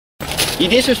You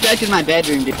disrespected my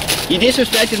bedroom, dude. You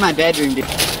disrespected my bedroom, dude.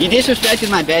 You disrespected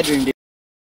my bedroom, dude.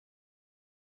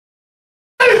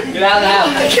 Get out of the house.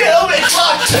 I can't help it.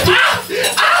 Fuck. Ow!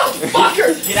 Ow!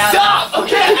 Fucker! Get out. Stop!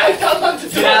 Okay, I tell them to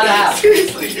do Get out of the house.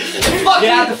 Seriously. Fucking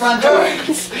Get out the front door.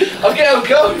 Okay, I'm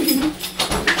going.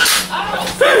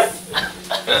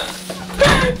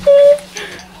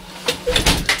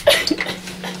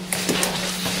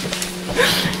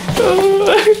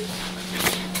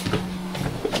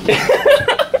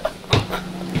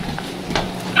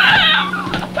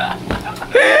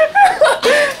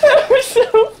 That was so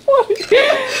funny.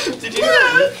 Did you hear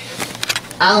that?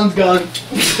 Alan's gone.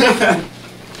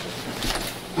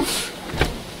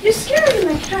 You're scaring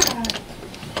my cat.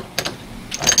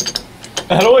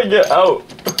 How do I get out?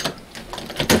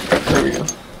 There we go.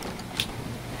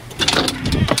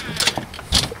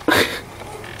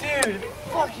 Dude,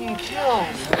 fucking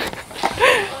kills.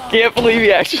 Can't believe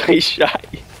he actually shot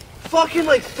you. Fucking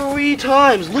like 3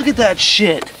 times. Look at that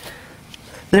shit.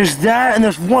 There's that, and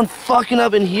there's one fucking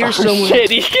up in here somewhere. Shit,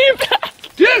 he came back.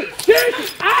 Dude! Dude!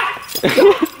 Ah!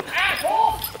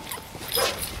 Asshole!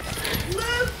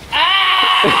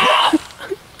 Ah!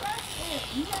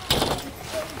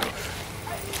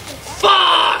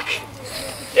 Fuck!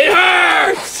 It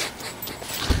hurts!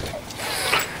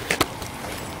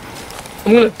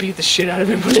 I'm gonna beat the shit out of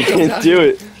him when he comes out. Do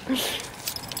it.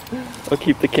 I'll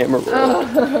keep the camera rolling.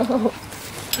 Oh.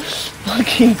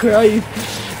 Fucking Christ.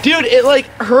 Dude, it like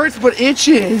hurts but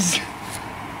itches.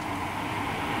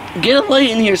 Get a light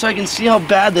in here so I can see how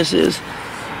bad this is.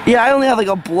 Yeah, I only have like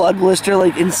a blood blister,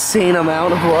 like insane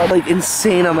amount of blood, like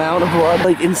insane amount of blood,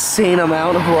 like insane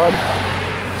amount of blood.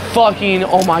 Fucking,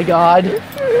 oh my god.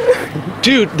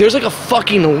 Dude, there's like a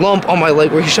fucking lump on my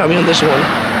leg where he shot me on this one.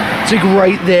 It's like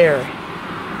right there.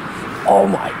 Oh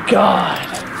my god.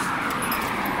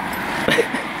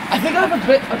 I think I have a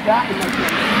bit of that in my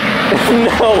camera.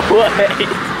 No way.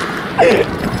 I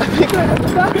think I have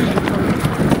that in my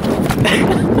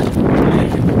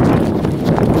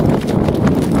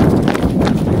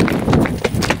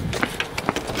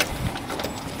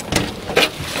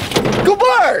Go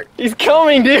Bart! He's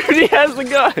coming, dude. He has the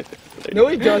gun. No,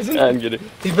 he doesn't. I'm kidding.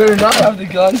 He better not have the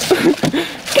gun.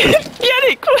 Get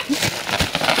it, quick.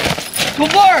 Go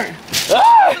Bart!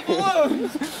 Ah! The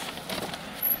balloons!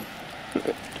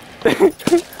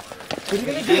 What are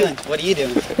you doing? What are you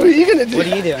doing? What are you gonna do? What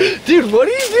are you doing? Dude, what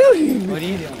are you doing? What are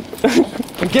you doing?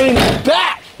 I'm getting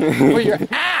back for your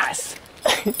ass!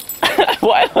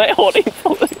 Why am I holding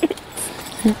balloons?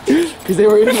 Because they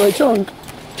were in my trunk.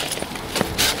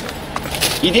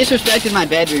 You disrespected my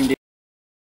bedroom, dude.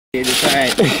 It's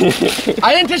alright.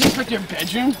 I didn't disrespect your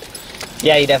bedroom.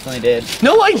 Yeah, you definitely did.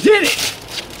 No, I didn't!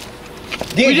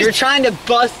 Dude, you're trying to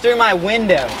bust through my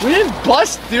window. We didn't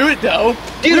bust through it though.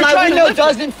 Dude, my window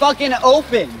doesn't fucking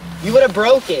open. You would have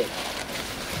broke it.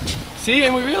 See,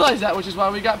 and we realized that, which is why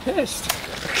we got pissed.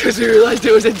 Because we realized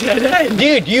it was a dead end.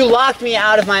 Dude, you locked me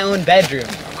out of my own bedroom.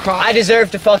 I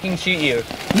deserve to fucking shoot you.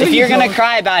 No, If you're you gonna don't.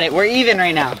 cry about it, we're even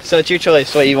right now. So it's your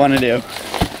choice what you want to do.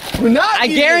 We're not I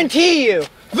even. guarantee you.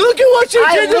 Look at what you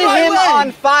I did to lit my him leg.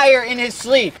 on fire in his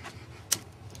sleep.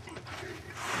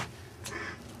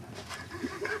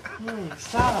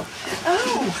 Stop.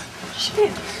 Oh,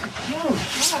 shit. No,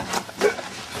 stop.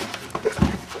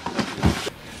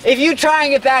 If you try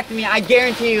and get back to me, I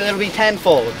guarantee you it'll be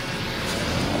tenfold.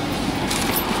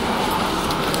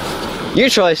 Your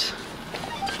choice.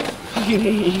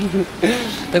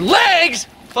 My legs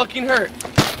fucking hurt.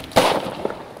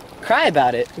 Cry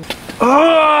about it.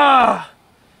 Ah!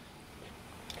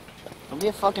 Don't be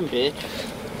a fucking bitch.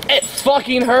 It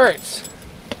fucking hurts.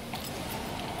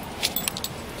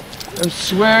 I'm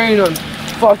swearing on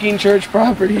fucking church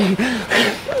property.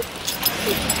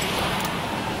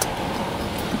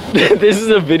 This is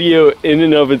a video in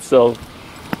and of itself.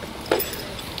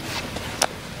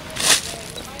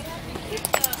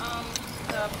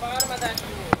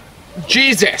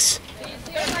 Jesus!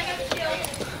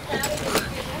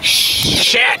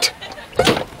 Shit!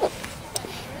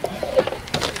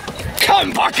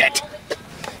 Come, bucket!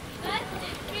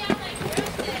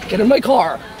 Get in my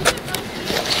car.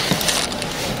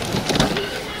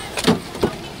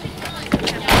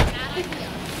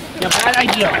 Yeah, bad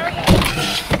idea.